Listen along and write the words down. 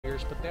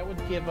years, but that would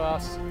give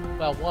us,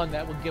 well, one,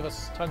 that would give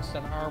us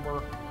tungsten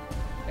armor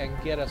and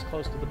get us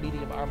close to the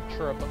medium armor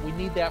turret, but we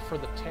need that for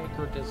the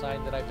tanker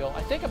design that I built.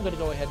 I think I'm going to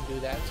go ahead and do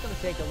that. It's going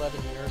to take 11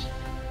 years,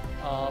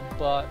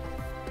 but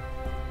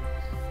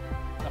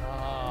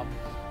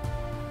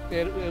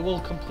it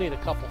will complete a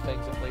couple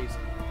things at least.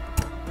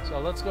 So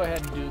let's go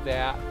ahead and do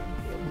that.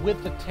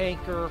 With the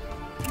tanker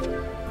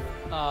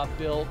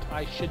built,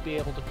 I should be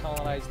able to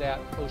colonize that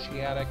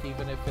oceanic,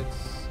 even if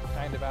it's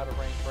kind of out of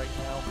range right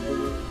now.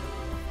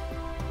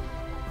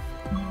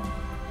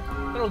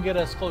 It'll get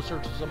us closer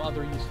to some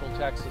other useful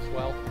techs as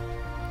well,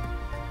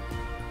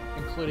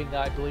 including,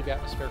 I believe,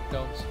 atmospheric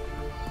domes.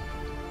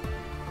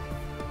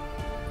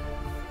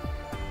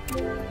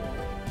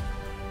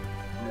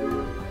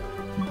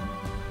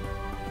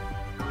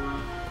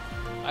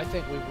 I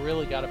think we've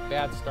really got a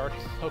bad starting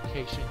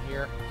location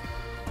here.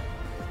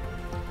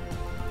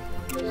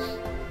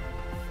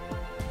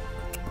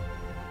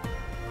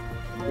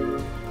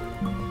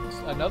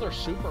 Another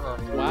super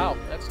Earth. Wow,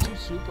 that's 2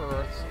 super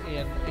Earths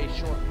in a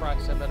short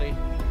proximity.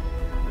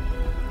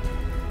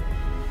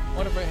 I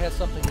wonder if it has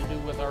something to do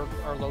with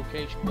our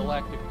location,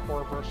 galactic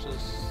core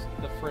versus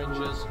the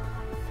fringes.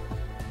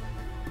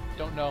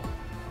 Don't know.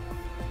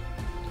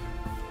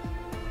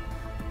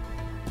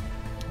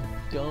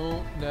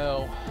 Don't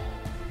know.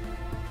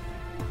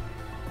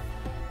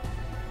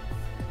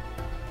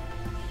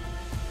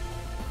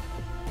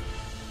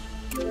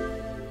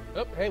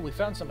 Oh, hey, we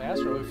found some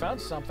asteroid. We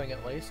found something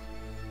at least.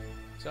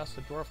 Just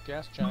a dwarf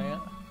gas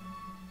giant.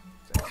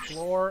 Let's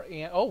explore,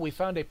 and oh, we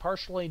found a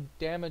partially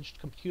damaged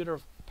computer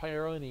of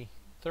Pyrone.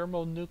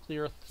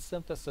 Thermonuclear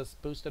synthesis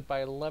boosted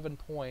by 11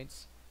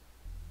 points.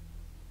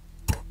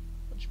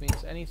 Which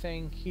means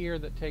anything here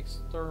that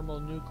takes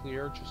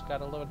thermonuclear just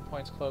got 11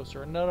 points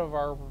closer. None of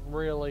our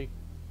really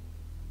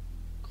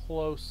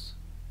close.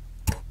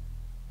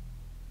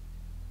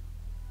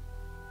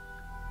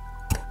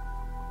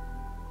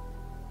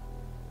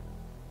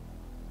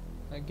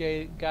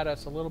 That got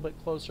us a little bit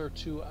closer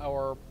to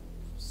our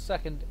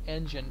second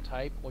engine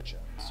type, which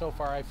so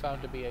far I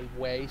found to be a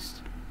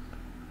waste.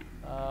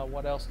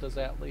 What else does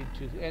that lead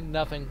to? And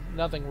nothing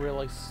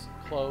really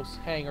close.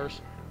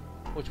 Hangars,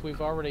 which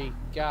we've already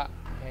got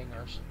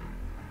hangars.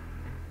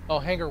 Oh,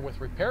 hangar with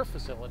repair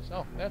facilities.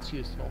 Oh, that's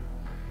useful.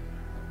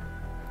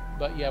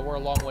 But yeah, we're a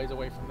long ways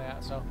away from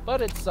that. So,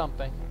 but it's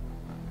something.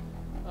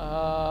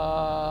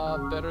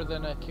 Better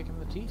than a kick in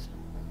the teeth.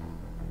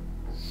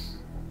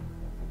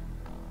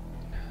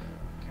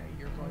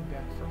 Going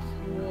back for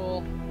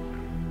fuel.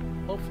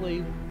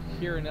 Hopefully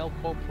here in El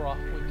Copra,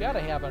 we've got to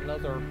have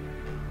another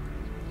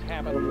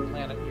habitable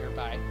planet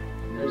nearby.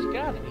 There's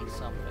got to be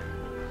something.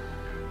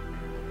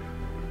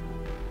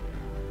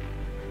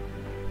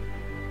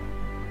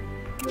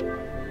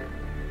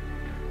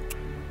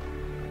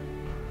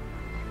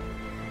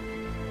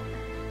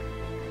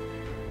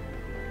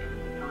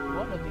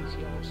 One of these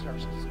yellow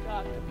stars has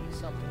got to be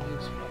something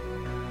useful.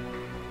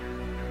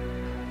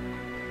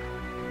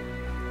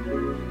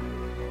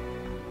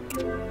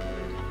 Just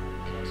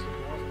a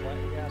dwarf black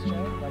gas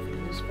giant, nothing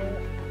useful.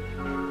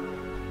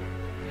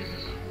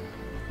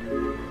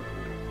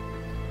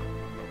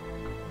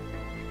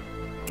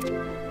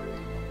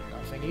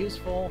 Nothing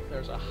useful.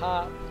 There's a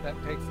hop that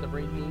takes the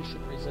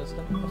radiation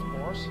resistant, of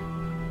course.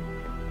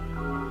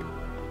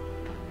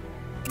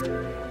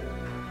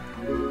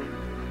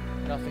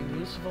 Nothing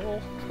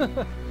useful.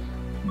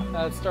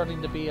 It's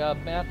starting to be a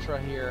mantra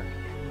here.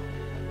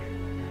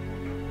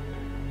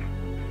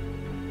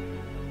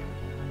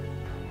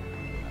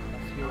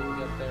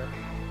 There.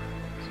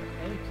 Is there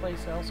any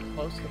place else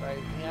close that I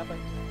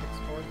haven't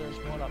explored? There's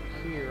one up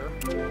here.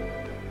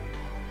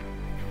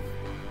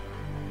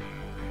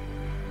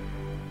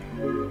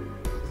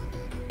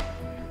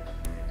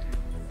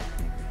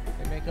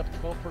 They make up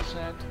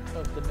 12%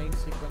 of the main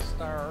sequence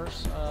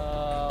stars,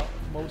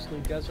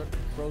 mostly desert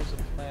and frozen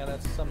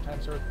planets.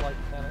 Sometimes Earth-like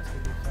planets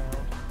can be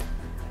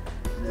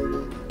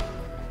found.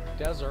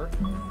 Desert.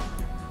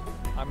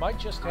 I might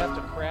just have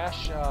to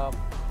crash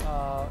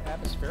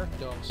atmospheric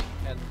domes,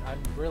 and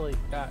I'm really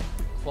not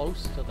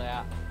close to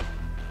that,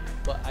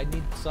 but I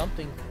need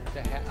something to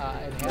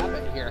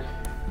inhabit here.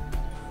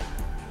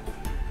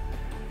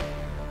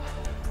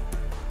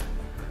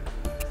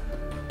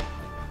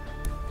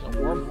 There's a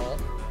wormhole.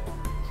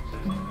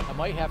 I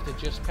might have to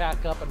just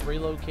pack up and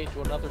relocate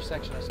to another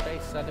section of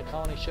space, send a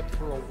colony ship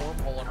through a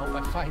wormhole, and hope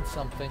I find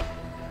something.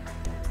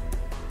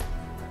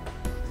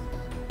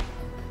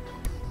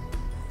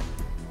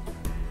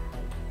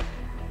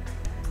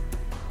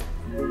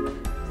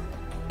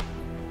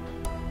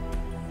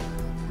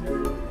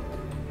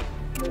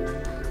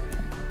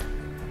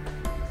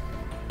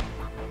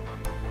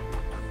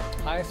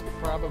 Highest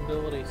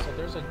probability, so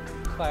there's a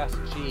class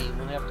G.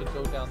 We'll have to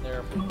go down there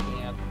if we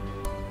can.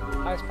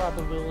 Highest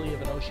probability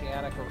of an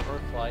oceanic or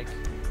Earth-like.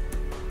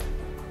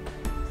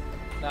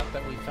 Not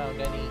that we found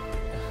any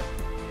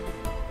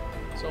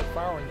so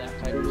far in that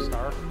type of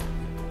star.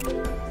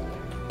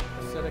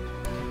 Acidic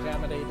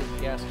contaminated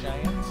gas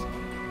giants.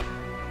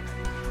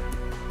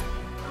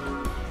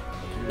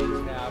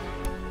 These have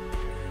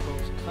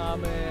those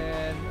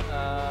common,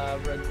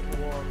 red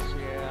dwarfs,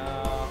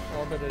 yeah.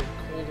 Orbited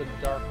cold and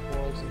dark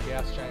worlds and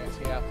gas giants,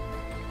 yeah.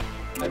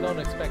 I don't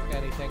expect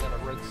anything on a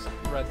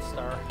red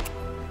star.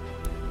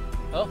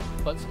 Oh,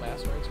 but some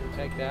asteroids, we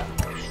take that.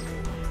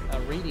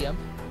 Radium,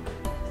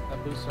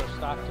 that boosts our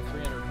stock to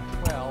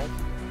 312.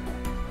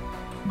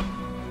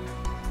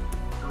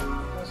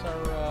 What's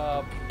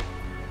our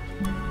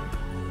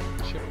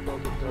ship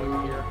building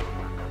doing here?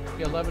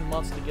 11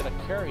 months to get a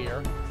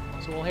carrier,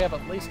 so we'll have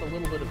at least a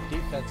little bit of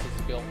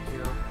defenses built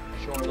here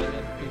shortly,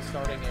 and be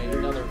starting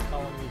another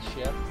colony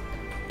ship.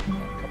 A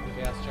couple of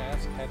gas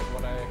giants, kind of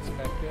what I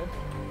expected.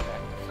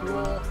 Back to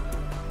fuel.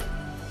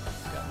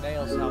 Got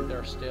nails out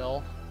there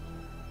still.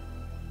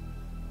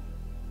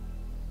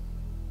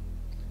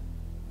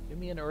 Give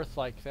me an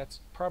Earth-like. That's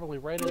probably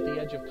right at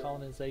the edge of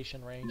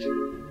colonization range.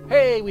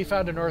 Hey, we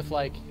found an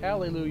Earth-like.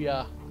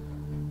 Hallelujah.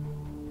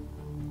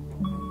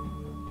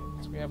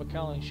 We have a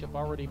colony ship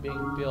already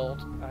being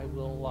built. I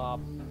will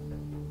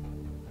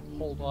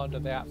hold on to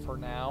that for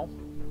now.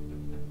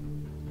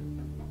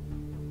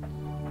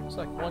 Looks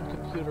like one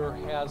computer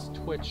has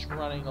Twitch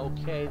running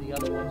okay, the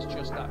other one's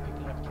just not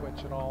picking up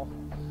Twitch at all.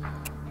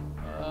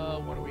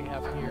 What do we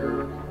have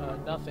here?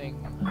 Nothing.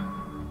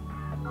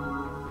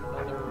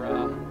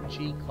 Another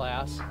G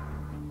class.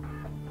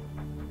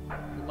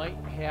 We might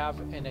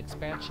have an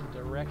expansion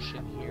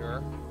direction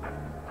here.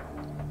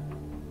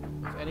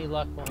 With any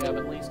luck, we'll have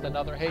at least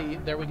another. Hey,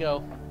 there we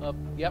go.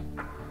 Yep.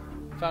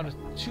 Found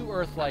 2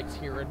 Earth-likes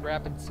here in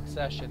rapid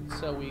succession.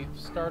 So we've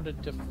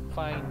started to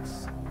find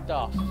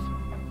stuff.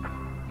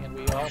 And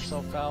we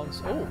also found,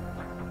 oh,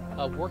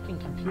 a working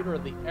computer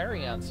of the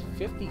Arians,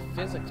 50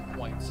 physics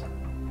points.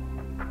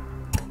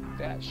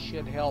 That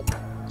should help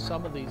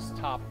some of these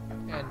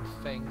top-end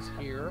things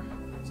here.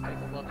 Let's take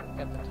a look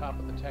at the top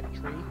of the tech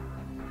tree.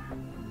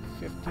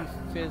 50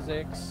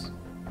 physics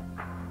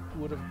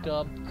would have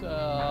dumped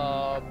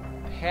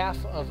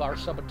half of our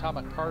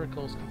subatomic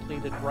particles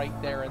completed right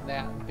there in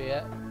that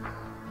bit.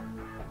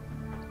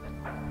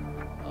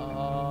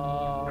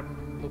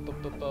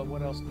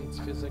 What else needs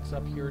physics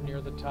up here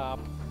near the top?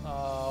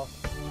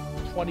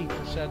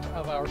 20%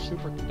 of our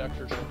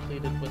superconductors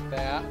completed with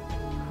that.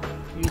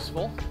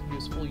 Useful,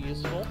 useful,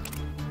 useful.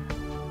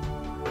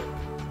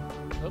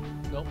 Nope,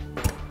 nope.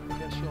 I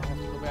guess you'll have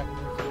to go back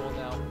and refuel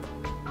now.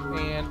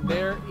 And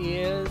there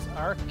is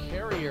our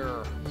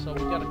carrier. So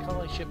we've got a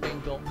colony ship being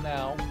built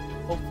now.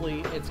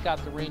 Hopefully it's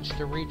got the range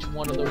to reach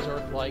one of those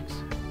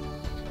Earth-likes.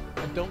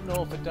 I don't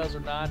know if it does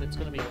or not. It's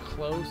going to be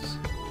close.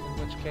 In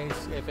which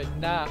case, if it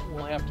not,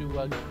 we'll have to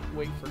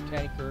wait for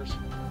tankers.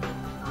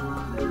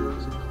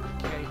 There's a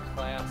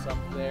K-class up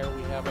there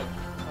we haven't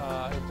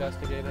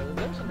investigated.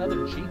 There's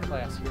another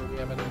G-class here we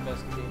haven't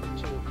investigated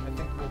too. I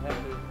think we'll have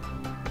to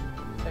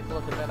take a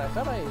look at that. I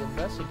thought I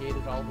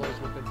investigated all those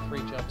within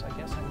 3 jumps. I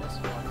guess I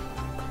missed one.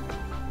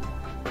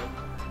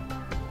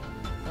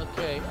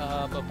 Okay,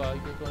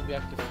 you're going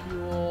back to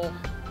fuel.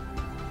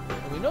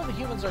 And we know the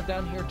humans are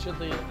down here to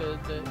the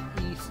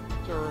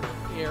eastern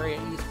area,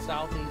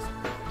 east-southeast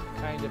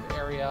kind of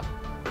area.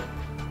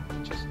 We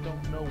just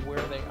don't know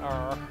where they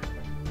are.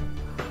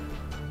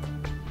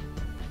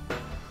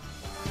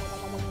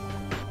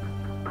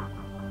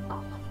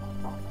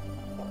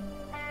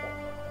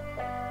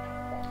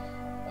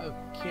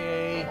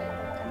 Okay.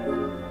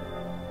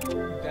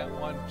 That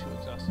one, 2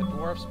 exhausted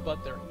dwarfs,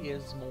 but there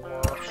is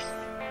more.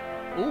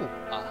 Ooh,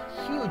 a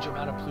huge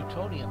amount of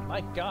plutonium.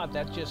 My god,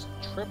 that just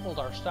tripled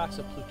our stocks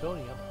of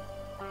plutonium.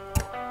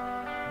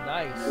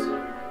 Nice.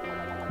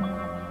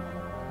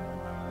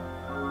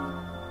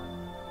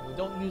 We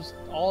don't use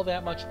all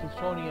that much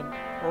plutonium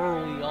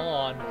early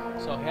on,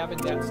 so having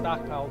that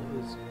stockpile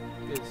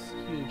is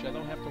huge. I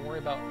don't have to worry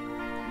about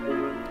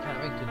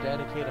having to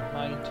dedicate a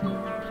mine to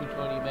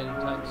plutonium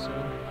anytime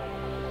soon.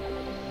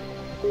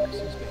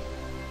 Excuse me.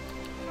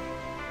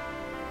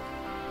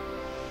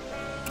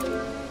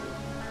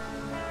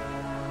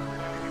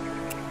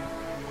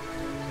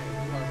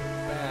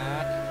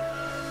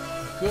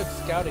 Good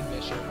scouting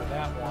mission for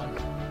that one.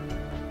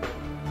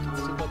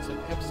 Let's see what's an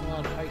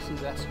Epsilon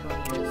Pisces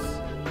Astronius.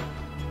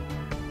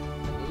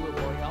 Lula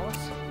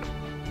Borealis.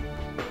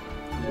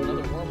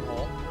 Another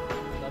wormhole.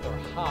 Another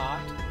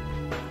hot.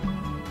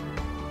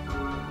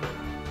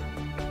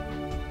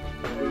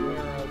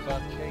 Pair of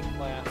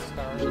K-class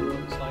stars, it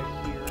looks like,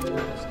 here in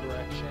this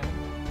direction.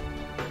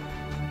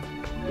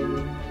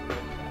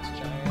 Gas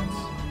giants.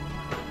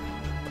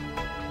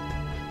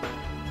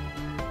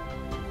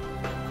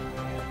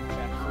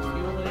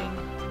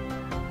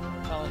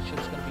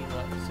 Ship's going to be,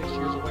 what, 6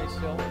 years away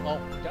still? Oh,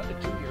 down to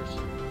 2 years.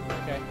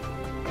 Okay.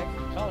 Heck,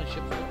 colony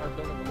ships are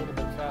building a little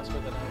bit faster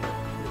than I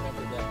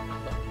remembered that.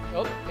 But,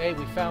 oh, hey,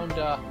 we found,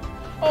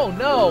 oh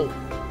no!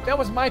 That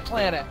was my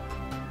planet!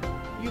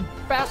 You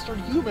bastard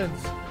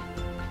humans!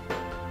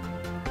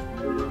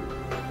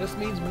 This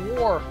means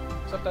war,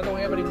 except I don't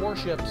have any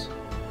warships.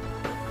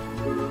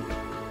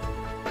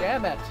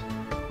 Damn it!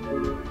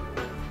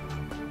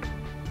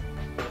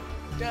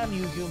 Damn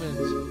you humans!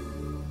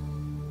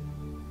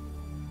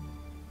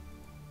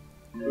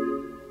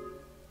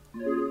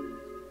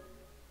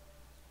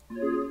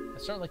 I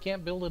certainly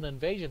can't build an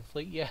invasion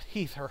fleet yet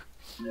either.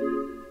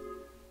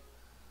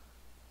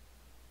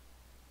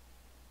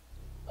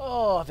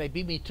 Oh, they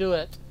beat me to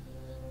it.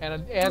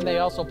 And they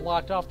also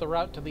blocked off the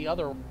route to the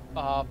other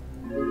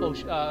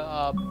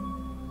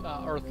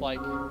Earth-like.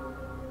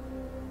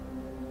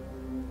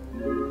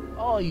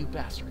 Oh, you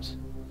bastards.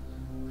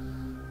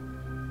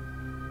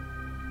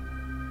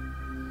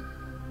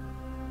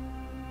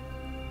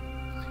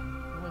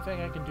 The only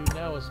thing I can do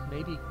now is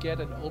maybe get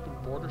an open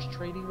borders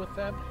treaty with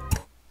them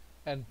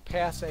and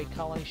pass a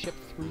colony ship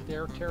through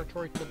their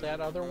territory to that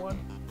other one.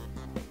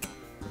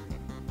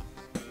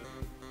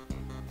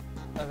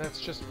 That's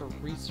just for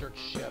research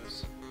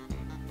ships.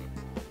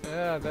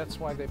 That's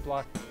why they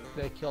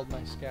killed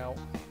my scout.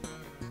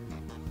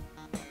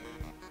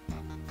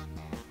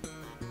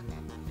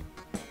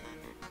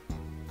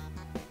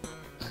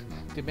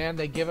 Demand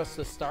they give us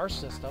the star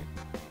system.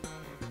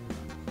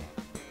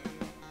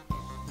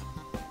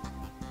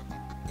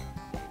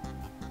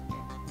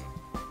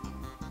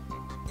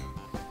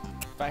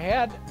 If I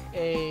had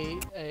a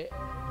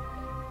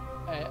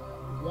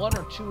one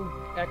or two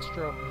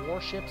extra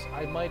warships,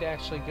 I might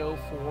actually go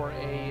for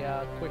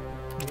a quick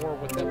war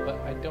with them, but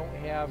I don't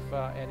have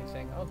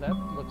anything. Oh, that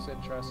looks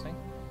interesting.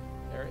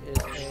 There is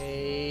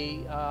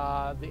a...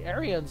 the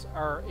Aryans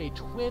are a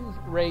twin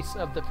race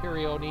of the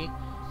Perioni,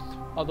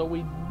 although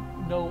we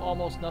know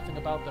almost nothing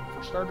about them.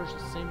 For starters,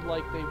 it seemed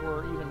like they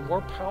were even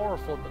more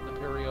powerful than the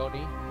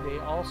Perioni. They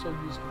also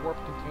used warp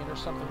containers,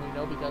 something we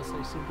know because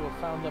they seem to have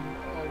found them...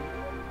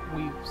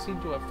 we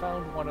seem to have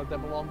found one of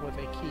them along with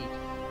a key.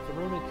 The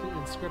runic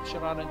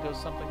inscription on it goes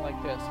something like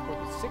this: for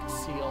the 6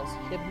 seals,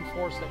 hidden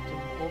force that can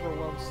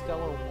overwhelm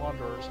stellar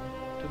wanderers.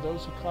 To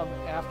those who come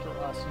after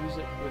us, use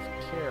it with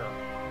care.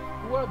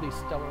 Who are these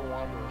stellar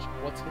wanderers?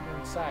 What's hidden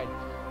inside?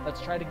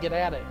 Let's try to get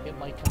at it. It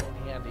might come in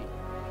handy.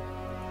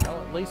 Well,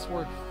 at least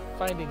we're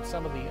finding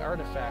some of the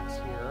artifacts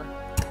here.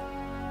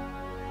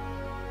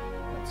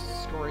 Let's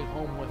scurry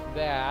home with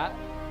that.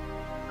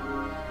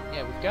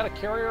 Yeah, we've got a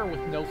carrier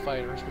with no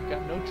fighters. We've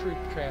got no troop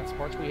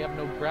transports. We have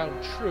no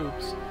ground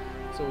troops.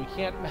 So we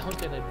can't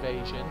mount an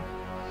invasion.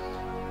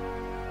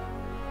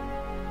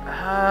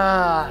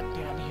 Ah,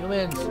 damn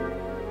humans.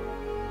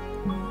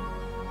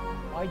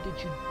 Why did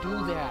you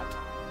do that?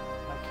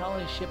 My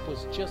colony ship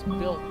was just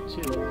built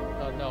too.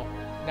 Oh no,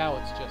 now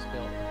it's just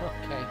built.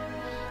 Okay.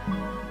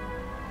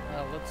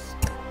 Let's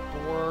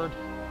board.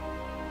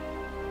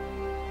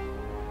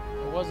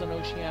 There was an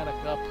oceanic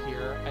up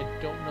here. I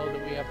don't know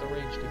that we have the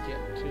range to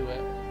get to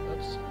it.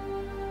 Oops.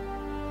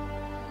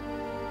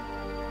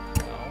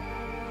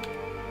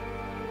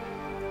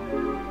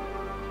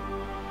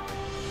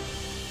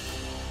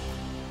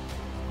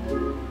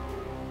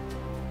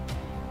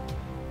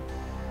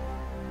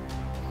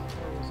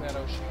 Where was that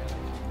oceanic?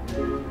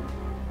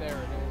 There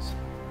it is.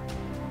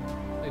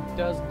 It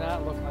does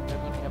not look like I'm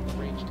going to have the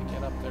range to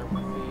get up there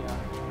with the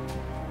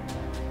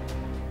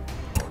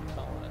port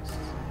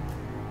colonists.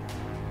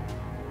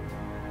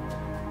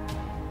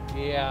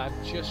 Yeah,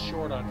 I'm just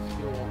short on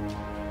fuel.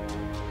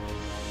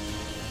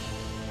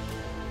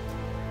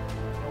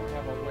 I don't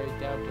have a way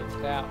down to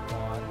that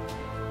one.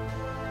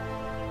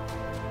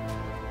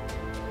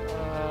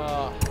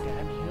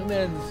 Damn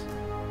humans.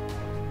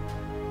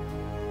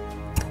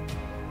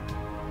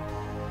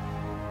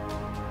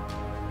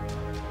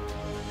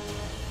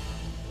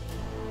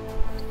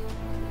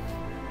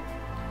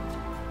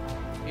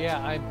 Yeah,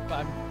 I'm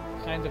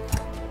kind of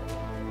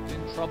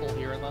in trouble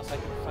here unless I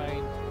can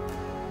find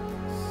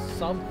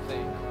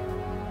something.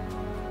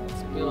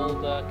 Let's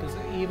build, because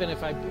even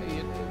if I,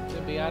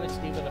 to be honest,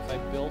 even if I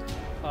built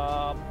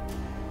up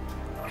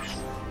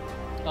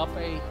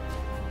a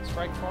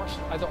strike force,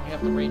 I don't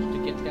have the range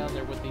to get down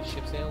there with these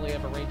ships. They only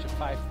have a range of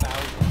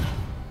 5,000.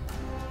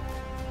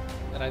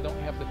 And I don't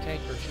have the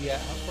tankers yet.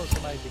 How close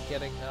am I to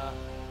getting,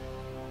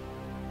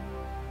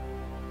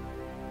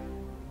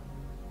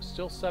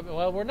 still 7,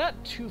 well, we're not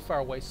too far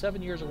away,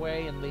 7 years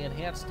away, and the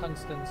enhanced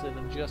tungsten's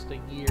in just a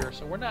year,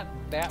 so we're not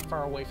that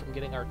far away from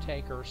getting our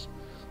tankers.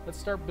 Let's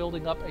start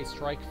building up a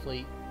strike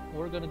fleet.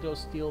 We're going to go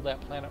steal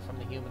that planet from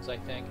the humans, I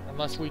think,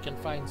 unless we can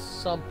find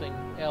something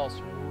else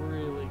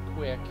really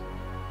quick,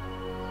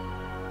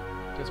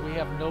 because we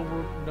have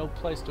no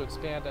place to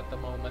expand at the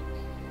moment.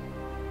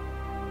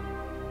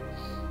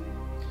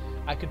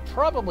 I could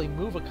probably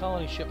move a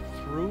colony ship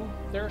through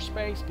their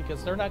space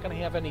because they're not going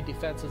to have any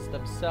defenses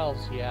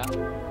themselves yet.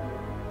 A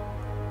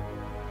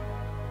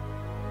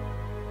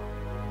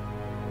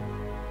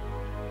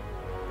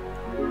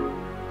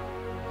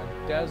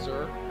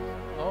desert.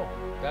 Oh,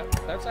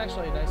 that's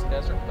actually a nice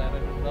desert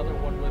planet. Another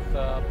one with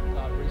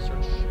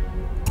research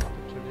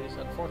opportunities.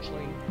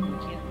 Unfortunately, we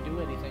can't do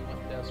anything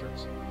with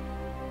deserts.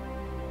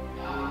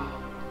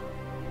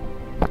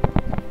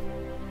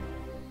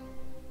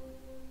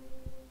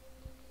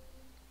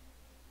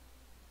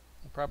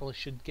 Probably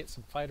should get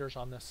some fighters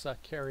on this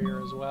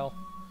carrier as well.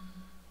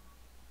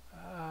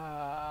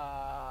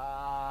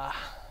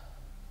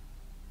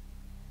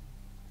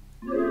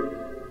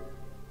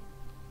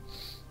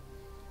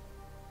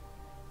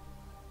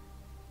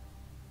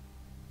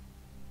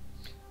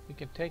 We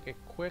can take a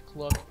quick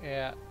look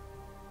at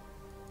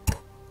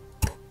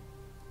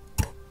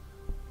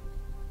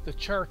the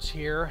charts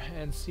here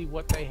and see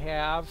what they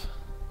have.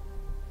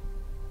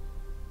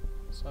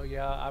 So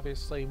yeah,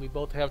 obviously we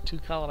both have 2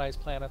 colonized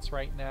planets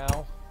right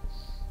now.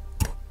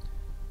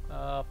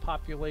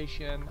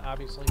 Population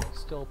obviously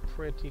still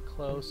pretty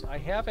close. I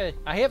have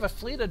a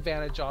fleet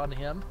advantage on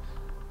him,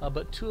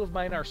 but 2 of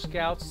mine are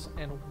scouts,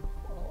 and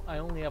I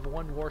only have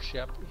 1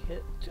 warship.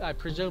 I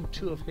presume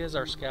 2 of his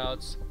are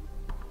scouts.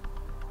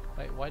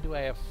 Wait, why do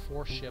I have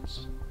 4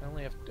 ships? I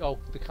only have, oh,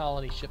 the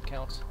colony ship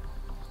counts.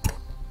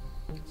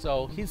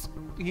 So he's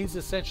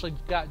essentially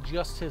got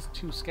just his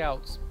 2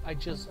 scouts. I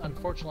just,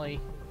 unfortunately,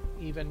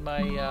 even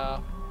my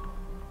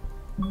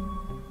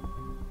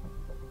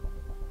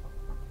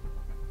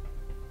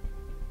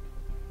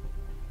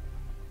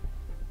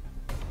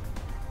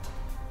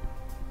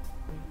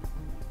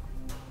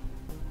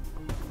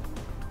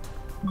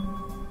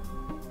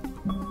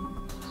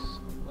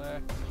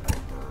select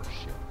hyper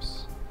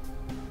ships.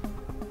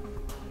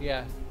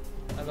 Yeah,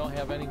 I don't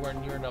have anywhere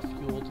near enough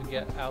fuel to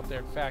get out there.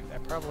 In fact, I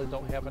probably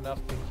don't have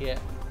enough to get.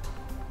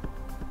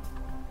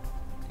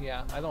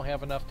 Yeah, I don't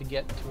have enough to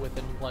get to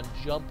within 1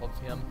 jump of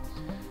him.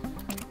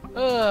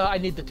 I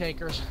need the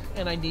tankers,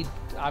 and I need,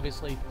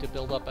 obviously, to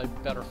build up a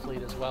better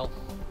fleet as well.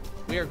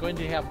 We are going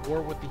to have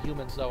war with the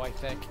humans, though, I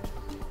think.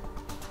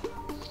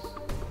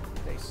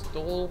 They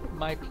stole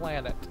my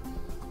planet.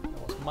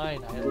 It was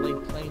mine. I had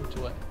laid claim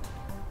to it.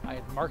 I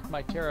had marked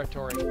my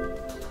territory.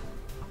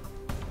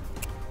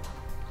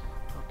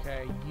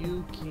 Okay,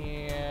 you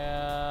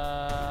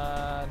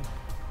can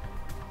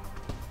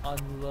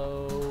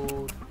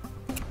unload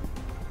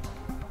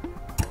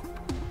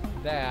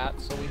that.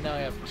 So we now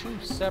have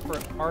 2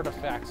 separate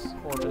artifacts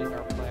orbiting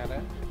our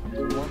planet. The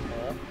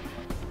wormhole.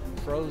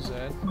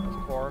 Frozen,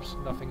 of course,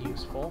 nothing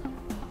useful.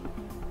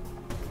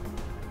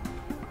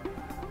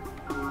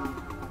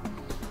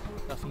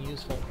 Nothing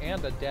useful,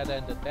 and a dead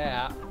end at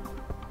that.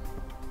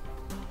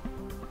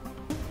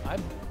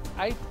 I'm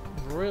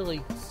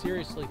really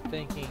seriously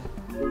thinking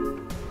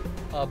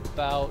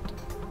about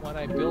when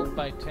I build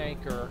my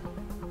tanker.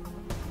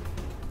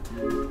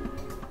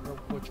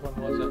 Which one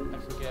was it? I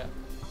forget.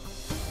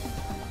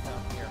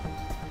 Down here.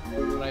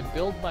 When I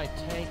build my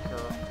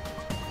tanker,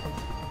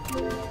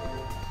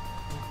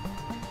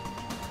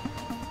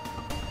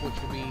 which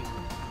would be,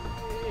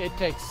 it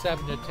takes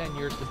 7 to 10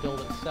 years to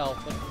build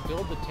itself, but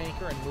build the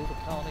tanker and move a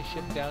colony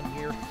ship down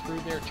here through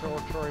their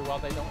territory while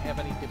they don't have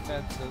any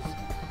defenses,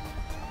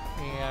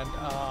 and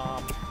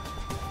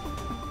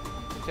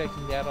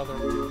taking that other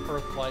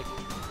Earth-like,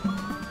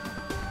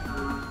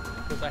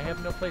 because I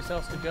have no place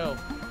else to go.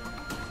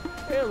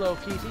 Hello,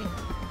 Kitty.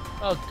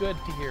 Oh, good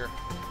to hear.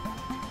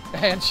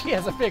 And she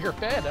has a bigger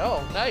bed.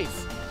 Oh,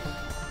 nice.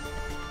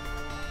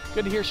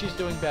 Good to hear she's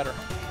doing better.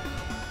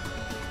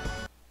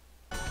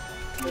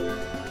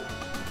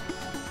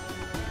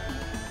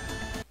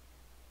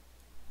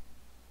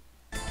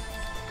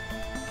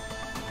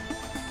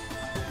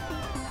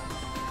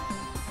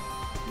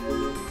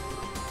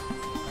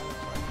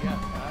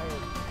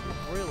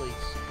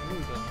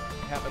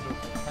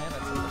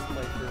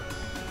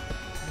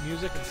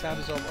 Music and sound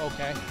is over.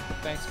 Okay,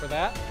 thanks for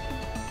that.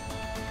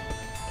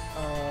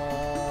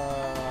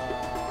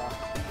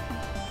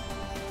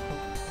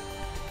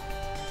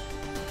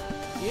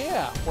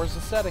 Yeah, where's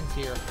the settings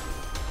here?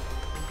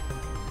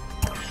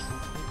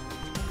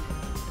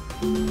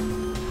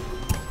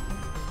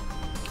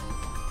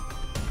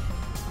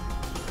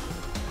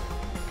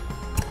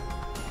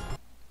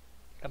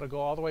 Gotta go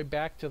all the way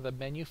back to the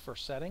menu for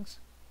settings.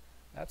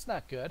 That's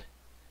not good.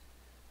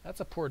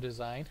 That's a poor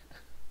design.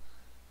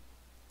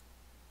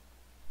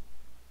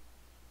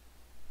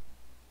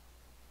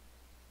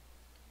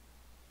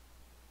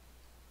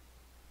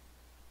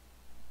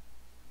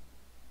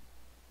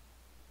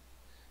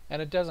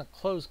 And it doesn't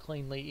close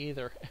cleanly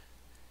either,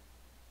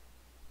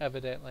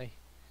 evidently.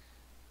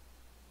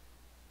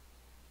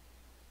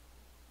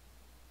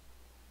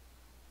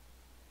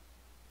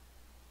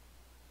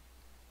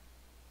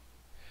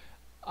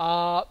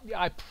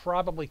 I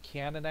probably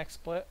can in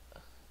XSplit.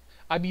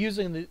 I'm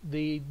using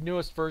the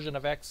newest version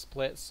of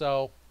XSplit,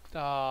 so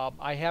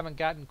I haven't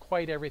gotten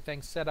quite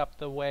everything set up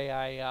the way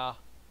I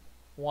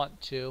want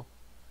to.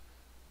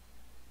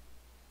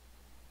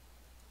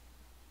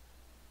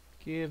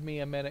 Give me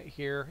a minute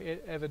here.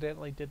 It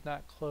evidently did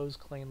not close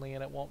cleanly,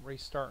 and it won't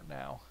restart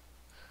now.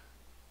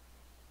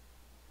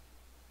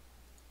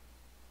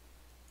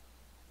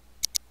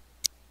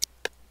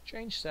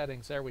 Change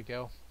settings. There we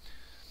go.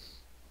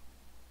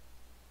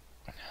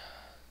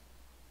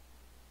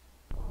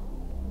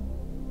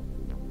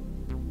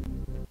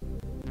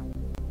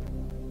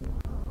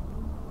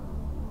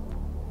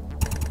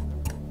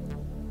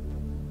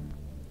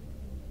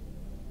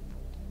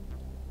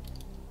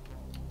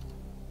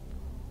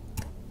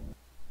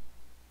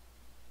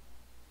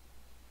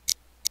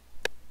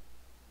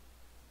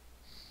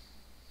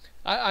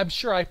 I'm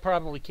sure I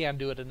probably can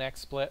do it in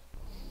XSplit.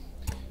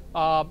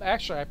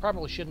 Actually, I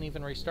probably shouldn't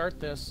even restart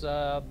this.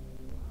 You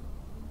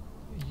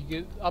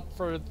get up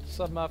for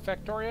some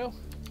Factorio?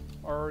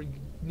 Or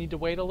need to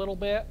wait a little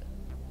bit.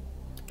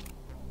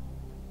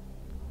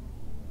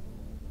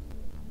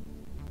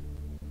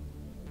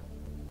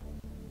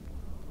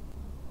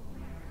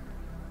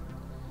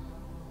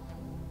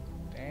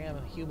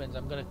 Damn humans.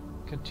 I'm going to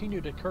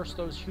continue to curse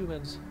those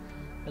humans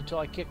until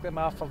I kick them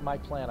off of my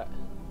planet.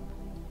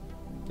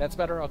 That's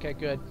better? Okay,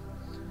 good.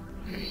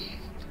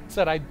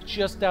 Said I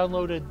just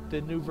downloaded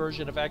the new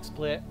version of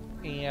XSplit,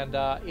 and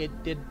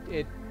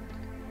it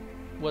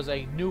was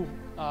a new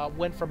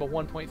went from a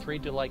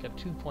 1.3 to like a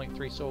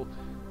 2.3, so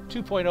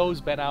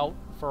 2.0's been out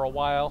for a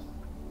while.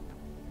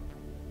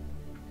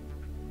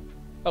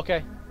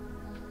 Okay,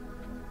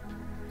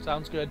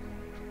 sounds good.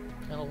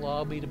 That'll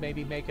allow me to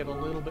maybe make it a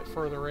little bit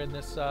further in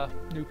this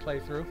new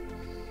playthrough.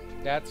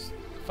 That's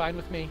fine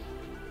with me.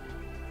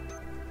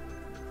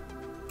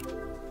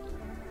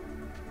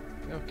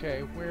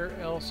 Okay, where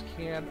else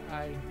can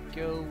I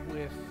go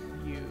with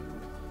you?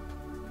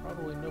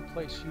 Probably no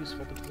place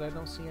useful because I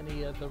don't see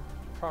any of the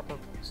proper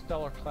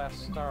stellar class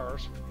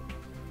stars.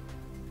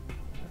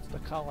 That's the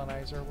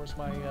colonizer. Where's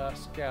my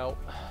scout?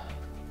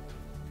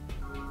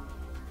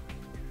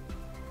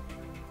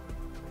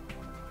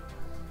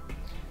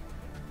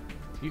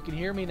 You can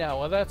hear me now.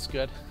 Well, that's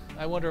good.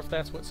 I wonder if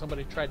that's what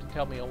somebody tried to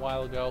tell me a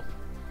while ago.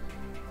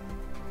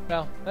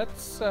 Well,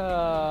 that's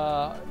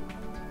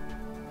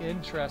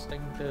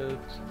interesting.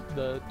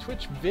 The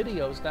Twitch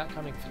video's not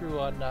coming through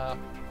on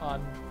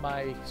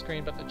my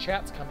screen, but the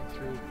chat's coming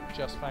through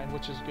just fine,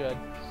 which is good.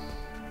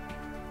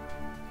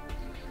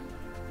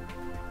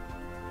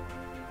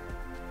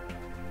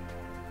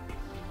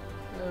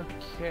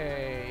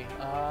 Okay.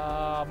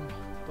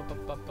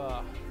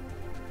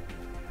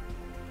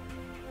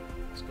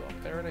 Let's go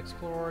up there and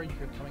explore.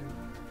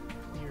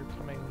 You're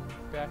coming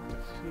back to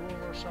fuel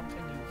or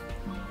something.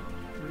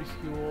 You've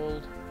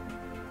refueled.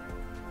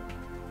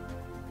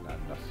 Not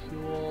enough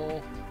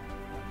fuel.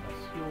 Not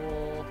enough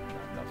fuel.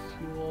 Not enough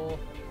fuel.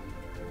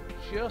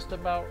 Just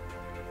about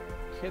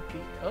hit the...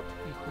 Oh,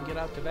 you can get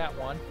out to that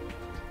one.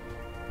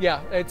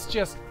 Yeah, it's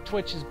just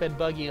Twitch has been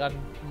buggy on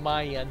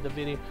my end. The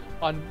video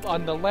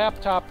on the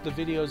laptop, the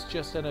video is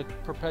just in a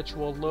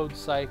perpetual load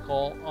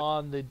cycle.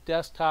 On the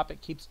desktop,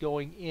 it keeps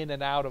going in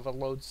and out of a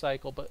load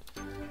cycle. But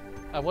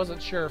I wasn't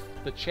sure if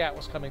the chat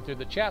was coming through.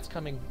 The chat's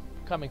coming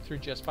through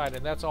just fine,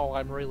 and that's all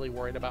I'm really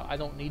worried about. I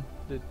don't need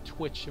the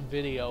Twitch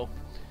video.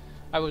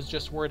 I was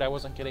just worried I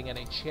wasn't getting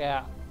any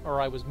chat,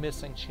 or I was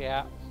missing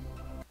chat.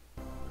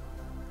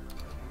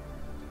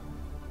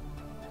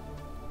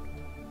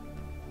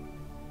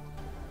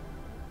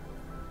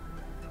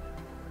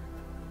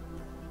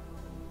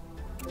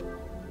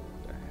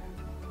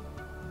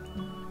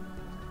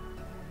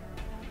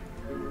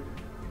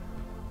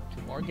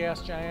 Two more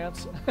gas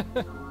giants.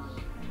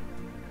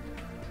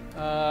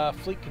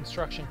 Fleet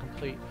construction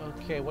complete.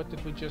 Okay, what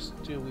did we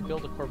just do? We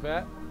built a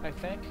Corvette, I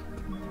think?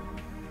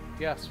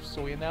 Yes,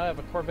 so we now have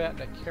a Corvette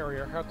and a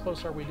carrier. How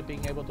close are we to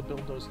being able to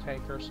build those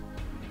tankers?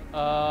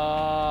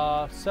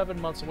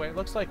 7 months away. It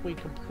looks like we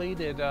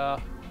completed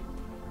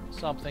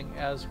something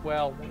as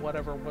well,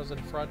 whatever was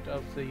in front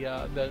of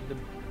the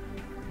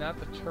not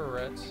the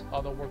turrets,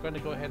 although we're going to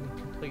go ahead and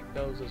complete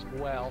those as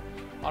well.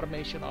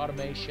 Automation.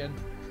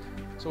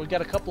 So we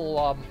got a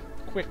couple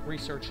quick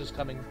researches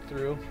coming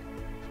through.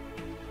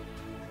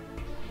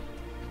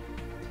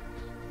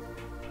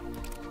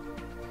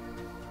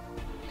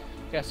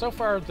 Yeah, so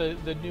far the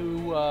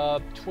new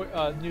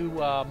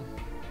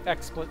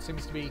XSplit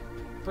seems to be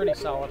pretty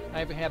solid. I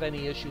haven't had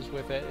any issues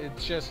with it.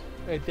 It's just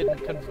it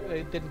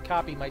didn't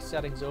copy my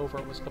settings over.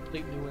 It was a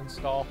complete new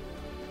install.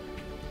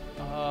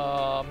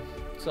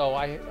 So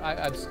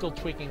I'm still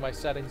tweaking my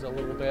settings a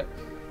little bit.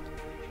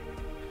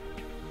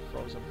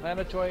 Frozen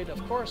planetoid,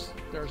 of course.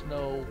 There's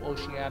no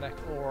oceanic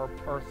or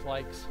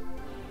Earth-likes.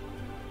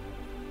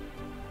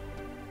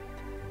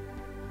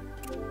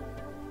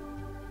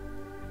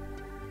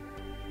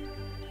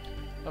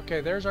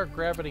 Okay, there's our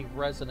gravity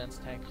resonance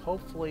tank.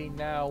 Hopefully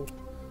now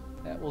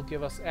that will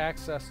give us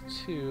access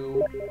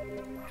to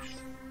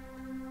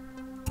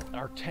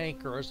our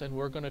tankers, and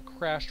we're going to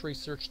crash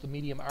research the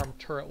medium armed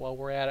turret while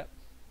we're at it.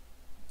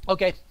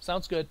 Okay,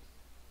 sounds good.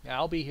 Yeah,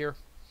 I'll be here.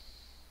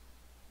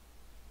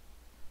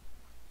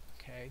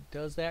 Okay,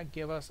 does that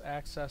give us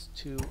access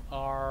to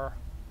our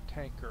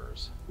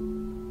tankers?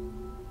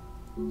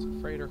 It's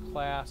a freighter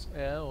class.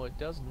 Oh, it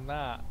does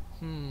not.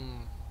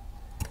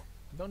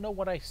 I don't know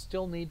what I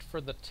still need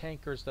for the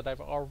tankers that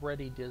I've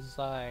already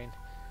designed.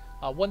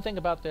 One thing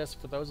about this,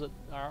 for those that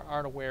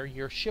aren't aware,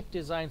 your ship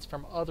designs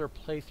from other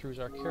playthroughs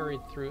are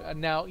carried through.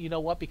 Now, you know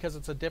what? Because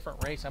it's a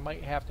different race, I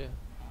might have to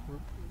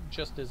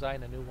just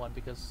design a new one,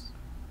 because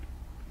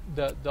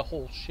the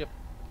whole ship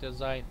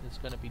design is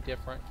going to be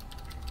different.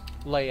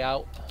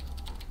 Layout.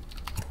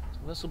 So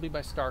this will be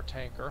my star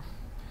tanker.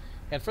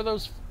 And for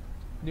those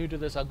new to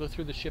this, I'll go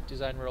through the ship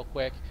design real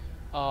quick.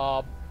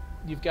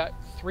 You've got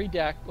 3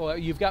 decks. Well,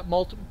 you've got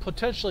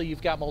potentially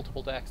you've got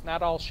multiple decks.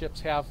 Not all ships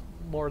have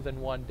more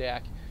than 1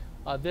 deck.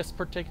 This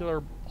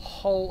particular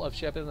hull of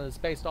ship is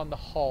based on the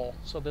hull.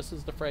 So this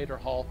is the freighter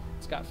hull.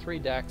 It's got 3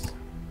 decks.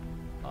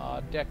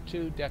 Deck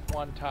 2, Deck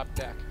 1, top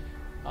deck.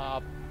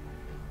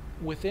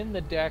 within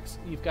the decks,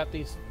 you've got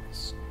these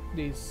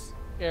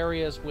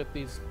areas with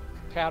these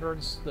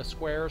patterns, the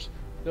squares.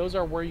 Those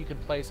are where you can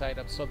place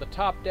items. So the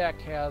top deck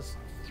has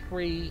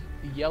 3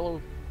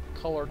 yellow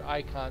colored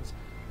icons.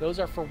 Those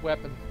are for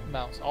weapon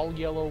mounts. All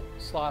yellow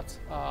slots,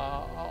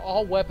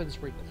 all weapons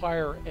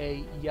require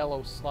a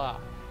yellow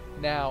slot.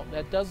 Now,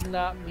 that does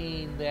not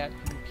mean that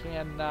you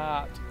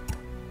cannot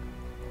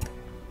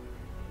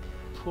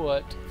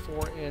put,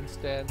 for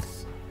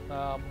instance,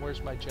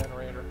 where's my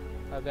generator?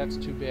 That's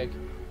too big.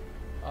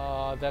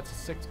 That's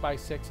a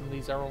 6x6, and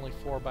these are only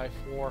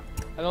 4x4.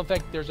 I don't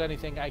think there's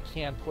anything I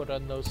can put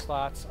on those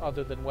slots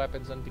other than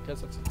weapons, and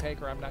because it's a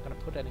tanker, I'm not going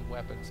to put any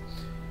weapons.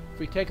 If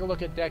we take a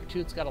look at deck 2,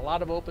 it's got a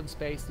lot of open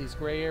space. These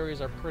gray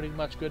areas are pretty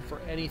much good for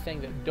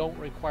anything that don't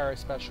require a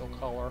special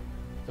color.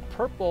 The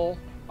purple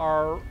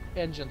are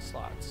engine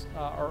slots,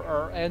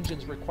 or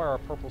engines require a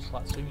purple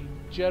slot, so you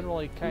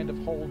generally kind of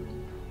hold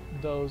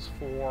those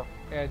for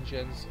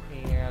engines,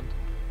 and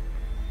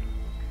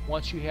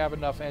once you have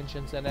enough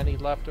engines, and any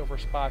leftover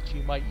spots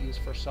you might use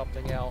for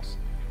something else.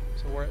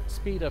 So we're at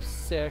speed of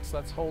 6.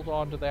 Let's hold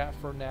on to that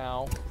for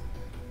now.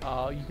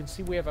 You can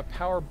see we have a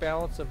power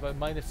balance of a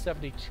minus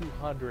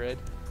 7,200.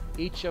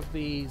 Each of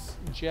these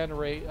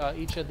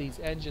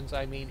engines,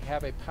 I mean,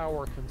 have a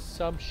power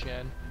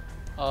consumption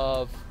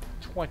of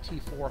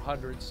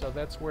 2,400. So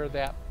that's where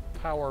that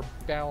power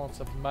balance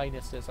of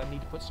minus is. I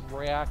need to put some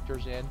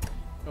reactors in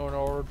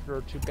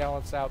order to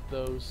balance out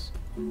those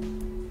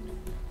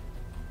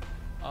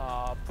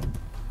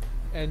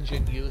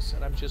engine use,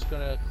 and I'm just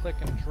going to click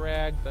and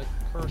drag the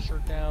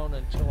cursor down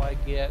until I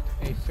get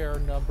a fair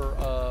number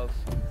of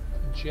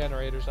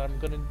generators. I'm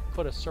going to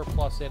put a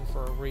surplus in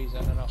for a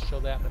reason, and I'll show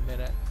that in a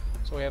minute.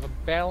 So we have a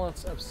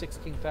balance of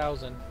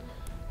 16,000.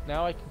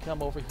 Now I can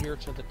come over here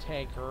to the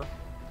tanker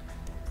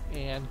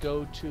and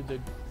go to the,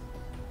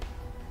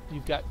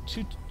 you've got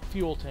 2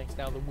 fuel tanks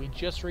now. That we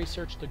just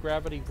researched the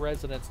gravity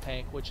resonance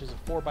tank, which is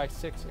a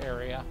 4x6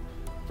 area,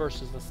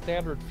 versus the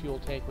standard fuel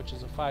tank, which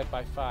is a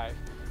 5x5.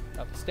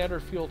 Now, the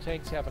standard fuel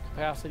tanks have a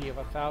capacity of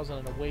 1,000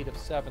 and a weight of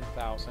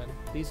 7,000.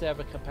 These have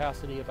a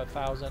capacity of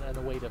 1,000 and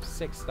a weight of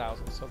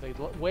 6,000. So they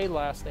weigh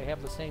less, they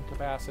have the same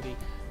capacity.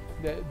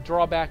 The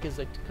drawback is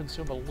they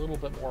consume a little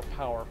bit more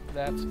power.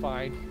 That's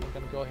fine. We're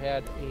going to go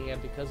ahead,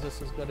 and because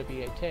this is going to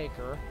be a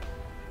tanker,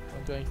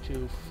 I'm going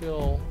to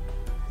fill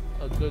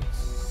a good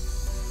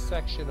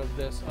section of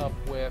this up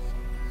with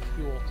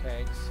fuel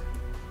tanks.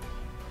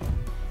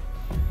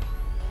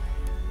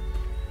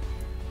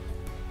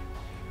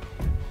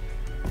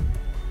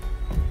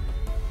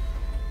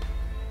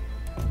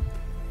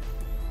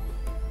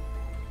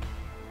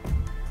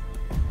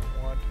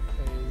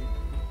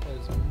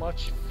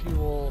 Much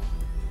fuel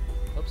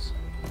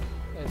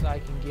as I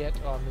can get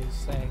on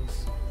these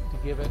things to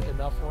give it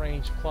enough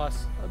range,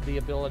 plus the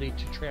ability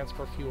to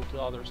transfer fuel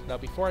to others. Now,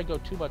 before I go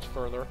too much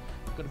further,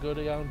 I'm going to go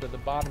down to the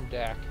bottom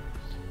deck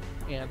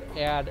and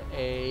add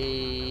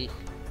a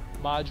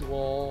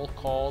module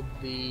called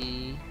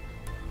the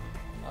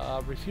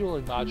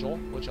refueling module,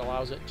 which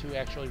allows it to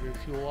actually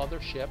refuel other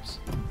ships.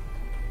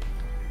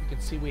 You can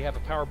see we have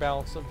a power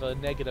balance of a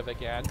negative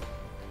again.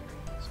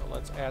 So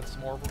let's add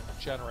some more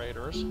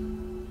generators.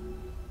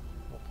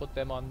 We'll put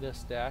them on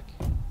this deck.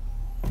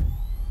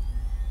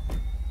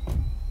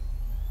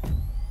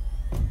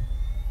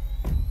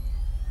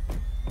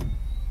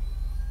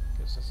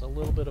 Gives us a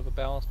little bit of a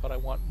balance, but I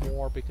want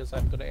more because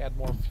I'm going to add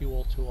more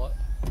fuel to it.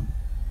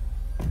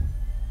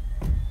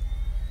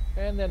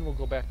 And then we'll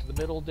go back to the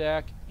middle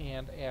deck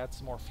and add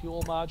some more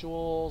fuel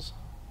modules.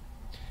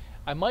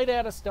 I might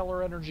add a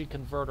stellar energy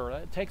converter.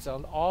 It takes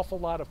an awful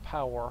lot of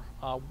power,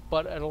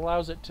 but it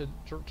allows it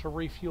to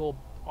refuel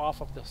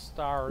off of the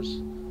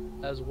stars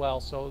as well.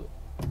 So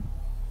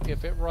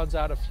if it runs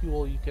out of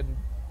fuel, you can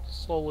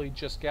slowly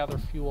just gather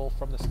fuel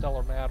from the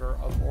stellar matter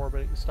of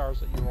orbiting stars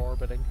that you're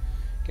orbiting.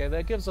 Okay,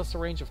 that gives us a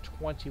range of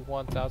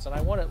 21,000.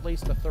 I want at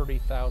least a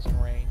 30,000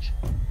 range.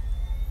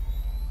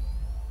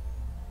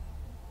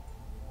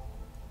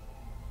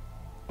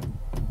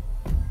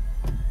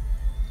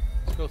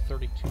 Let's go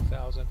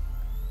 32,000.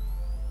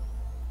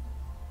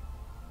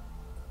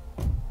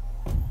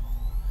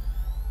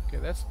 Okay,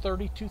 that's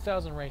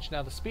 32,000 range.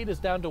 Now the speed is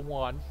down to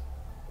 1.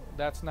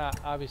 That's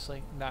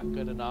obviously not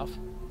good enough.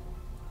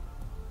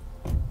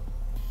 So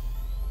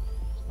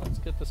let's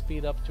get the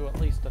speed up to at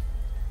least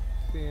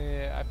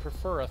I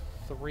prefer a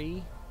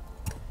 3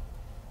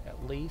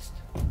 at least.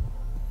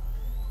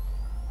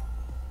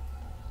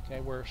 Okay,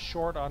 we're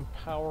short on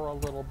power a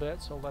little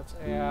bit, so let's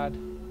add.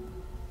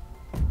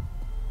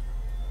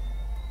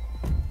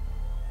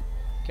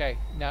 Okay,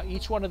 now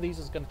each one of these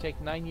is going to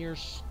take 9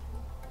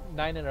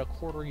 and a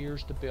quarter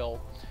years to build,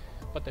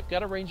 but they've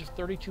got a range of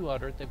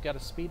 3,200. They've got a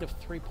speed of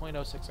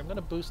 3.06. I'm going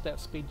to boost that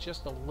speed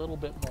just a little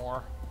bit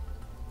more.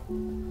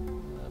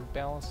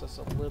 Balance this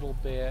a little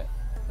bit.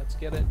 Let's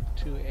get it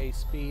to a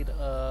speed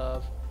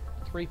of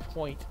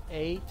 3.8.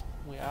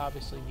 We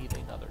obviously need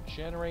another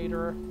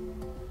generator.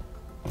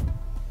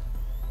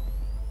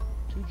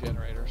 2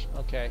 generators.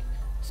 Okay,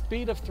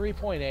 speed of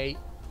 3.8.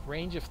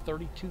 range of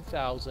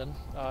 32,000.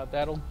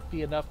 That'll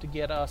be enough to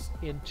get us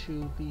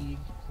into the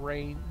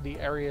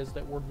areas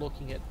that we're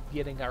looking at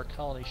getting our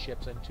colony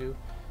ships into.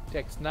 It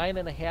takes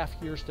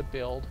 9.5 years to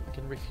build. We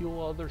can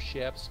refuel other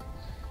ships.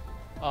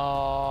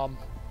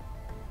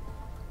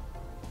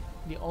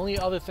 The only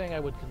other thing I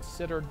would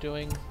consider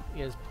doing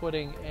is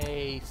putting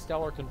a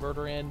stellar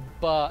converter in,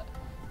 but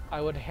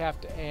I would have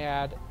to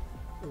add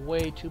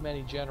way too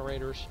many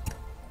generators.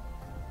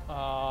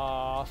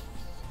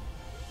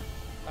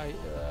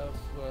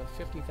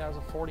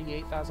 50,000,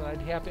 48,000.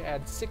 I'd have to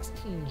add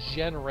 16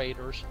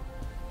 generators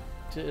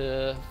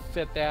to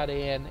fit that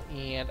in,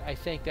 and I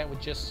think that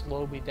would just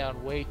slow me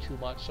down way too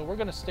much. So we're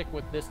going to stick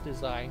with this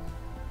design.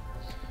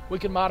 We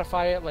can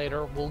modify it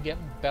later. We'll get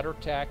better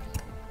tech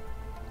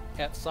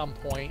at some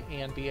point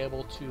and be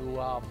able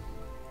to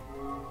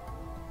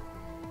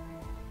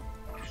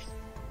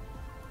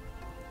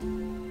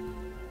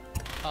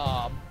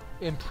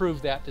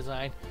improve that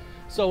design.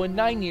 So in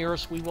 9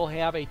 years we will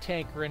have a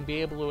tanker and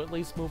be able to at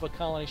least move a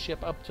colony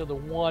ship up to the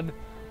one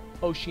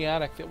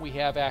oceanic that we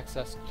have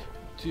access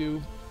to.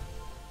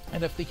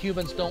 And if the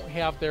humans don't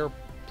have their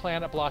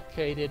planet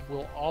blockaded,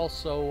 we'll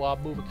also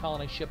move a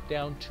colony ship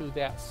down to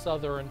that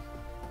southern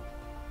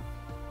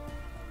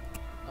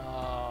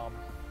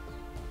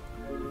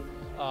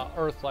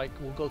Earth-like.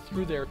 We'll go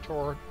through their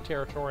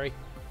territory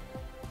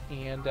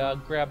and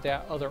grab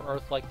that other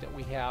Earth-like that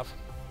we have,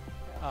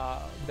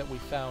 that we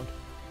found,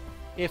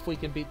 if we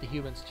can beat the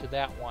humans to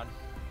that one.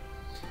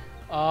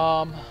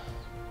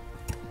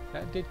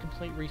 That did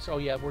complete research. Oh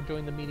yeah, we're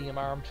doing the medium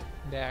armed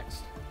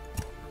next,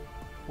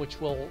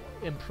 which will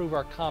improve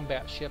our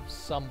combat ships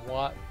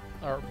somewhat,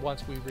 or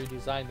once we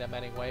redesign them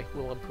anyway,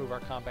 we'll improve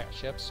our combat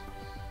ships.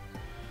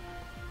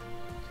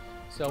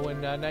 So in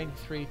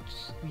 93,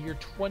 year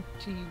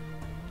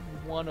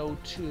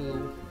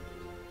 2102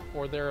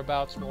 or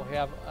thereabouts, we'll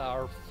have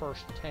our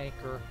first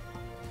tanker.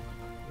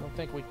 I don't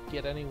think we can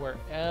get anywhere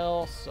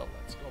else, so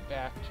let's go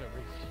back to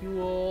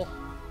refuel.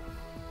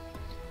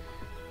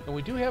 And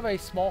we do have a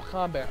small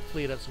combat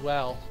fleet as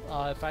well.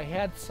 If I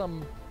had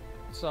some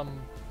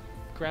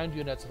ground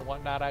units and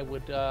whatnot, I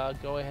would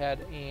go ahead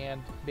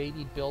and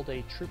maybe build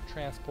a troop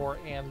transport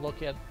and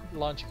look at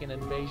launching an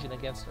invasion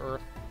against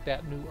Earth,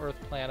 that new Earth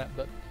planet,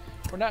 but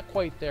we're not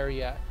quite there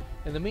yet.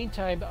 In the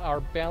meantime, our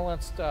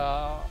balanced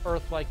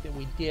Earth-like that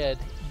we did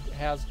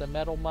has the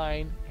metal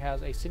mine,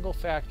 has a single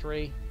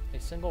factory, a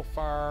single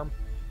farm,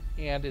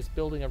 and is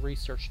building a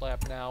research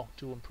lab now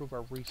to improve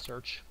our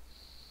research.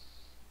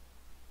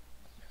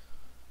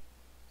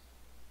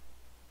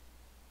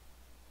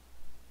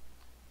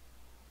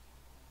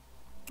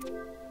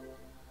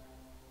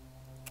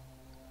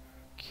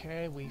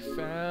 Okay, we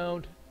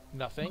found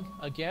nothing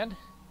again.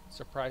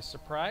 Surprise,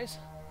 surprise.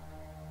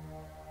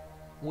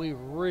 We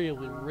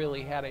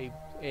really had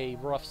a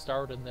rough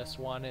start in this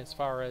one as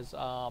far as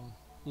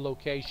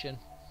location.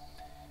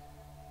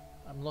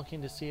 I'm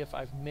looking to see if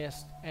I've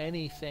missed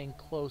anything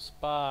close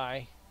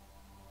by.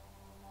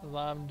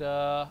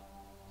 Lambda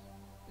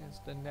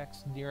is the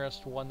next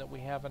nearest one that we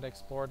haven't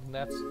explored, and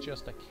that's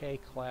just a K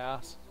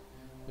class.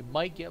 We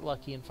might get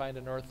lucky and find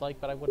an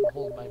Earth-like, but I wouldn't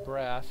hold my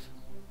breath.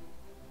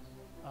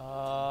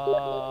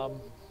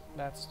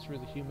 That's through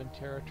the human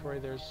territory.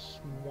 There's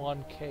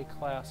one K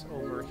class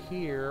over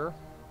here.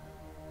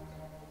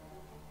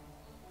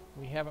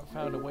 We haven't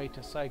found a way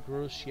to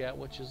Cygrus yet,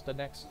 which is the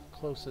next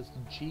closest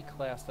G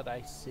class that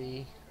I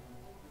see.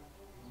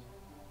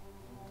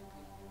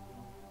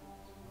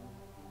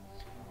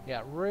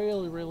 Yeah,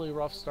 really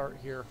rough start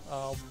here.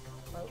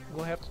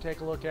 We'll have to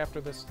take a look after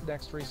this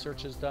next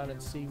research is done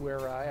and see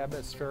where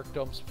atmospheric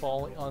domes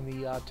fall on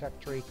the tech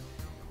tree.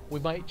 We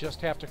might just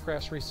have to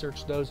crash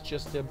research those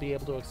just to be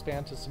able to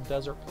expand to some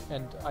desert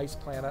and ice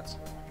planets,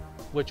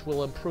 which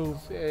will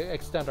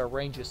extend our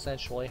range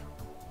essentially.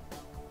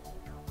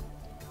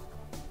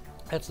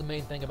 That's the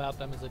main thing about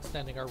them, is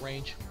extending our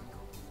range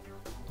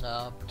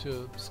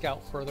to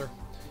scout further.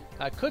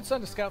 I could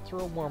send a scout through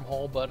a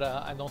wormhole, but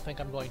I don't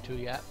think I'm going to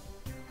yet.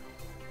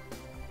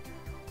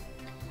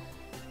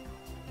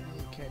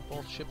 Okay,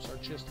 both ships are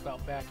just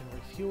about back and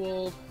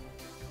refueled.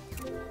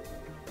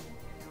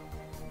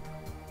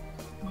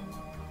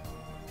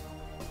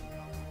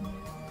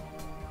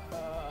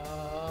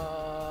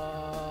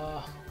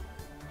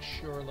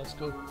 Sure, let's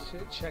go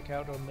check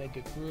out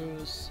Omega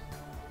Cruise.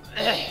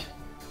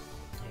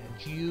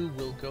 You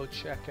will go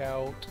check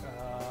out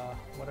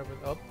whatever.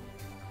 Oh,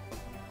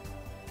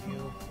 you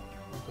will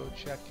go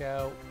check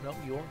out. Nope,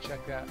 you won't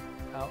check that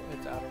out.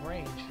 It's out of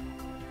range.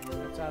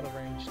 That's out of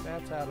range.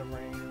 That's out of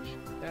range.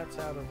 That's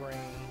out of range.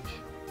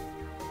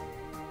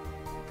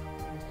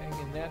 Everything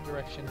in that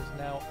direction is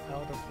now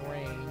out of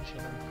range,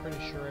 and I'm pretty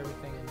sure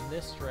everything in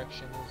this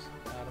direction is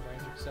out of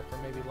range, except for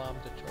maybe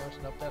Lambda Taurus.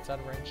 Nope, that's out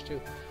of range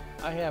too.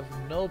 I have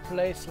no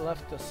place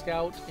left to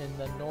scout in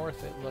the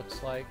north, it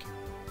looks like,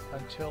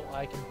 until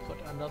I can put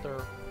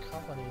another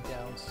colony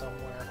down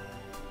somewhere.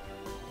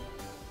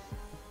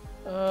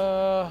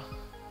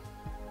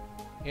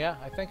 Yeah,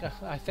 I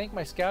think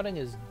my scouting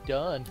is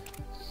done.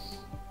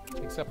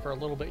 except for a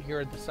little bit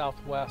here in the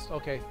southwest.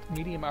 Okay,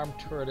 medium armed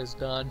turret is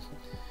done.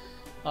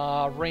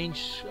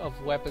 Range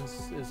of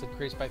weapons is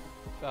increased by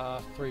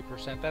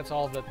 3%. That's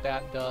all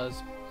that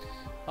does.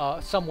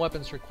 Some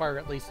weapons require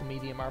at least a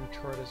medium armed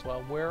turret as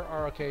well.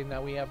 Okay,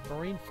 now we have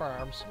marine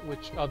farms,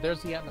 which,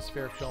 there's the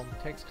atmospheric dome.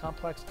 It takes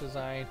complex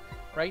design.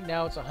 Right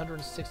now it's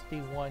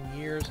 161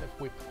 years.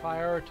 If we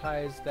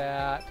prioritize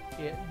that,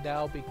 it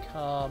now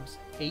becomes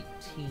 18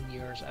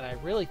 years. And I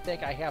really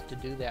think I have to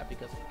do that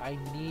because I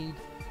need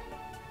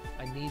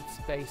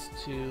space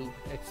to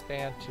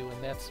expand to,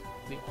 and that's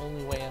the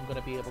only way I'm going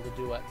to be able to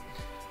do it.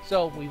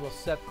 So we will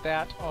set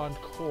that on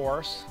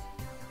course.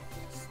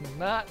 It's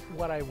not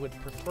what I would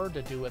prefer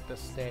to do at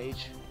this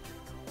stage,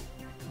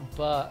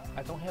 but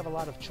I don't have a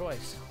lot of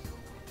choice.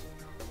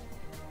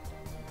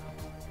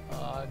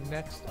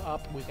 Next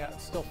up, we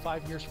got still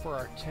 5 years for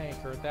our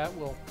tanker. That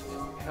will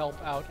help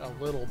out a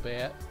little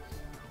bit.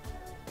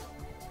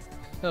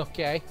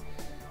 Okay,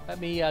 let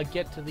me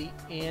get to the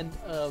end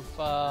of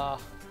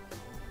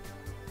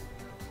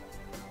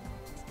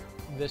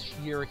this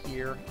year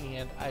here,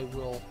 and I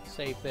will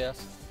save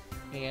this,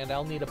 and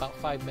I'll need about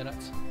 5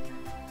 minutes.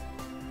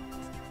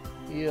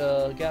 You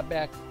got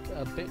back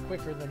a bit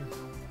quicker than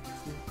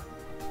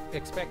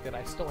expected.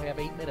 I still have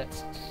 8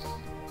 minutes,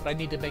 but I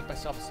need to make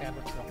myself a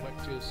sandwich real quick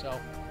too. So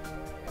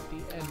at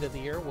the end of the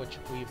year, which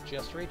we've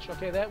just reached,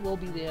 okay, that will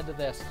be the end of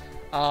this.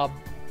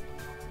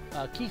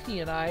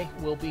 Keithy and I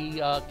will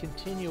be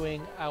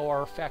continuing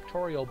our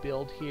Factorio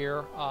build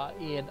here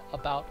in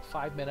about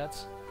 5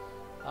 minutes.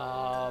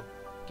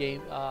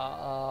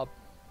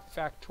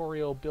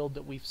 Factorio build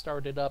that we've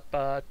started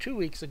up 2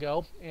 weeks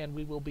ago, and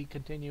we will be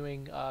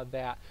continuing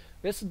that.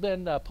 This has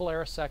been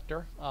Polaris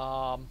Sector,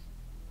 a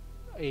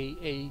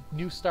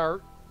new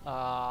start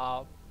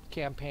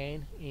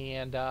campaign,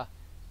 and a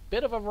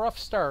bit of a rough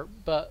start,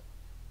 but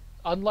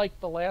unlike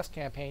the last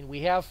campaign,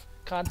 we have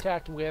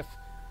contact with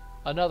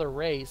another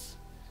race,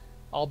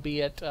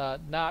 albeit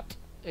not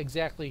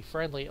exactly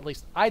friendly. At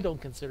least I don't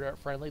consider it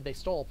friendly. They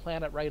stole a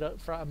planet right up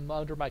from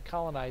under my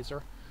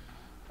colonizer.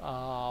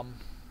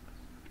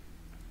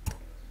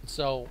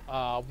 So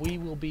we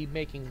will be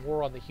making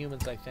war on the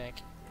humans, I think.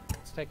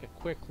 Let's take a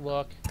quick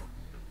look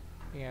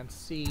and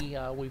see.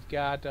 We've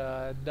got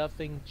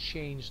nothing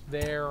changed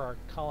there. Our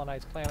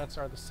colonized planets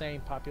are the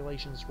same.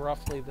 Population's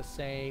roughly the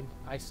same.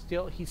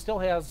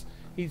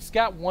 He's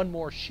got one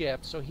more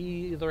ship, so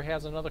he either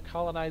has another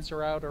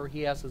colonizer out or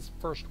he has his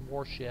first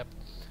warship.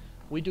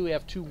 We do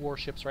have 2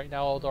 warships right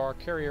now, although our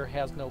carrier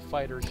has no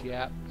fighters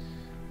yet.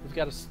 We've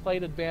got a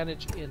slight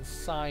advantage in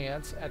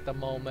science at the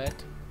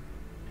moment.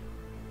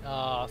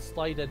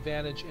 Slight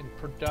advantage in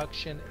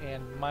production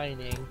and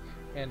mining,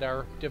 and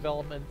our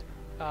development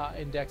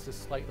index is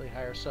slightly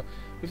higher. So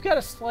we've got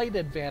a slight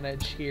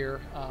advantage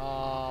here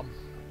on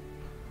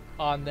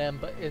them,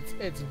 but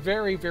it's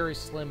very, very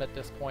slim at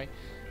this point.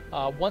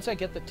 Once I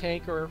get the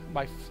tanker,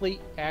 my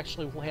fleet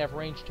actually will have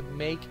range to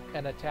make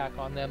an attack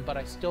on them, but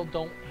I still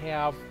don't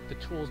have the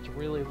tools to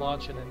really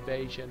launch an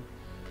invasion.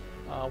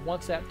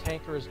 Once that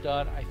tanker is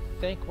done, I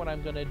think what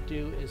I'm going to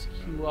do is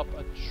queue up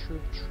a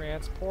troop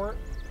transport.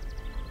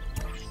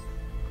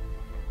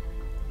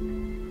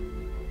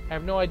 I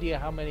have no idea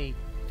how many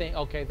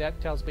okay,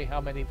 that tells me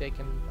how many they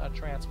can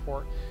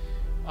transport.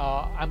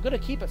 I'm going to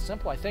keep it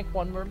simple. I think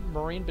one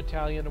Marine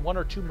battalion, 1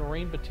 or 2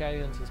 Marine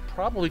battalions is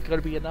probably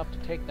going to be enough to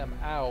take them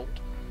out.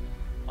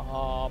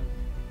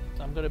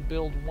 I'm going to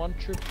build 1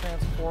 troop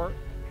transport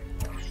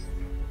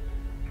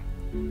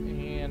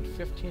and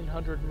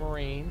 1,500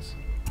 Marines,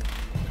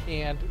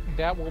 and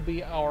that will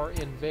be our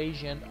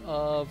invasion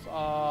of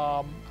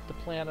the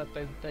planet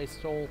that they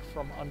stole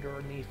from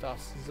underneath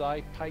us,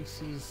 Xi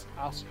Pisces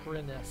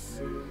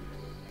Austrinus.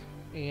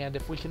 And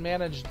if we can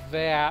manage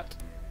that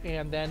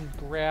and then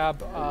grab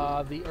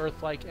the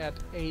Earth-like at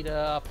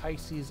Eta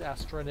Pisces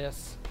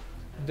Austrinus,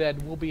 then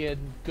we'll be in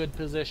good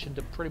position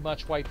to pretty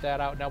much wipe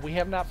that out. Now, we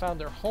have not found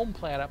their home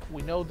planet, but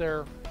we know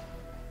they're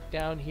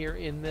down here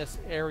in this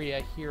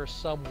area here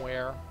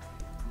somewhere.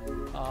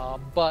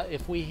 But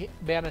if we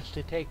manage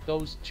to take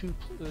those two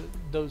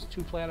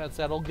planets,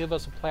 that'll give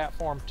us a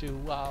platform to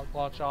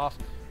launch off,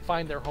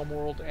 find their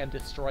homeworld, and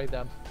destroy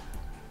them.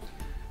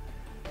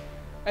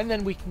 And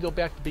then we can go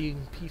back to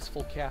being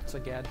peaceful cats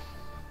again.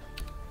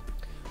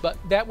 But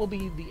that will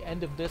be the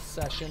end of this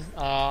session.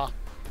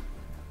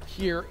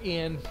 Here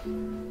in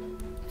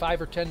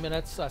 5 or 10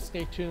 minutes,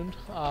 stay tuned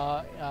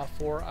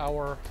for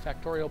our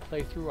Factorio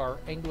playthrough, our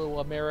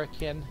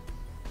Anglo-American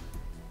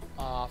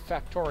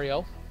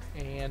Factorio,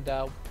 and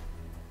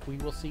we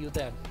will see you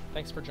then.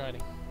 Thanks for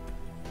joining.